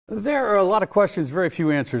There are a lot of questions, very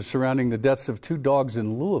few answers surrounding the deaths of two dogs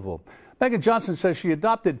in Louisville. Megan Johnson says she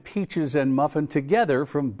adopted Peaches and Muffin together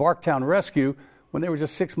from Barktown Rescue when they were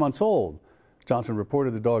just 6 months old. Johnson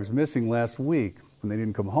reported the dogs missing last week. When they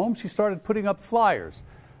didn't come home, she started putting up flyers.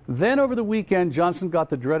 Then over the weekend, Johnson got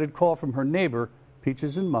the dreaded call from her neighbor.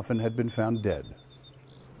 Peaches and Muffin had been found dead.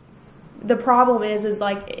 The problem is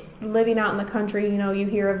like living out in the country, you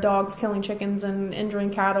hear of dogs killing chickens and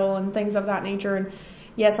injuring cattle and things of that nature. And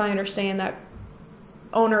yes, I understand that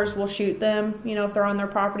owners will shoot them, if they're on their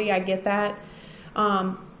property. I get that.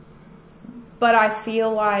 But I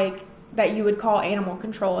feel like that you would call animal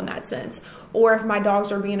control in that sense. Or if my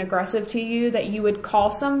dogs are being aggressive to you, that you would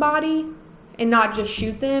call somebody and not just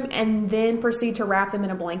shoot them and then proceed to wrap them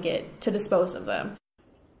in a blanket to dispose of them.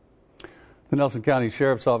 The Nelson County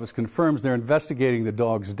Sheriff's Office confirms they're investigating the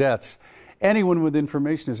dogs' deaths. Anyone with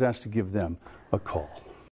information is asked to give them a call.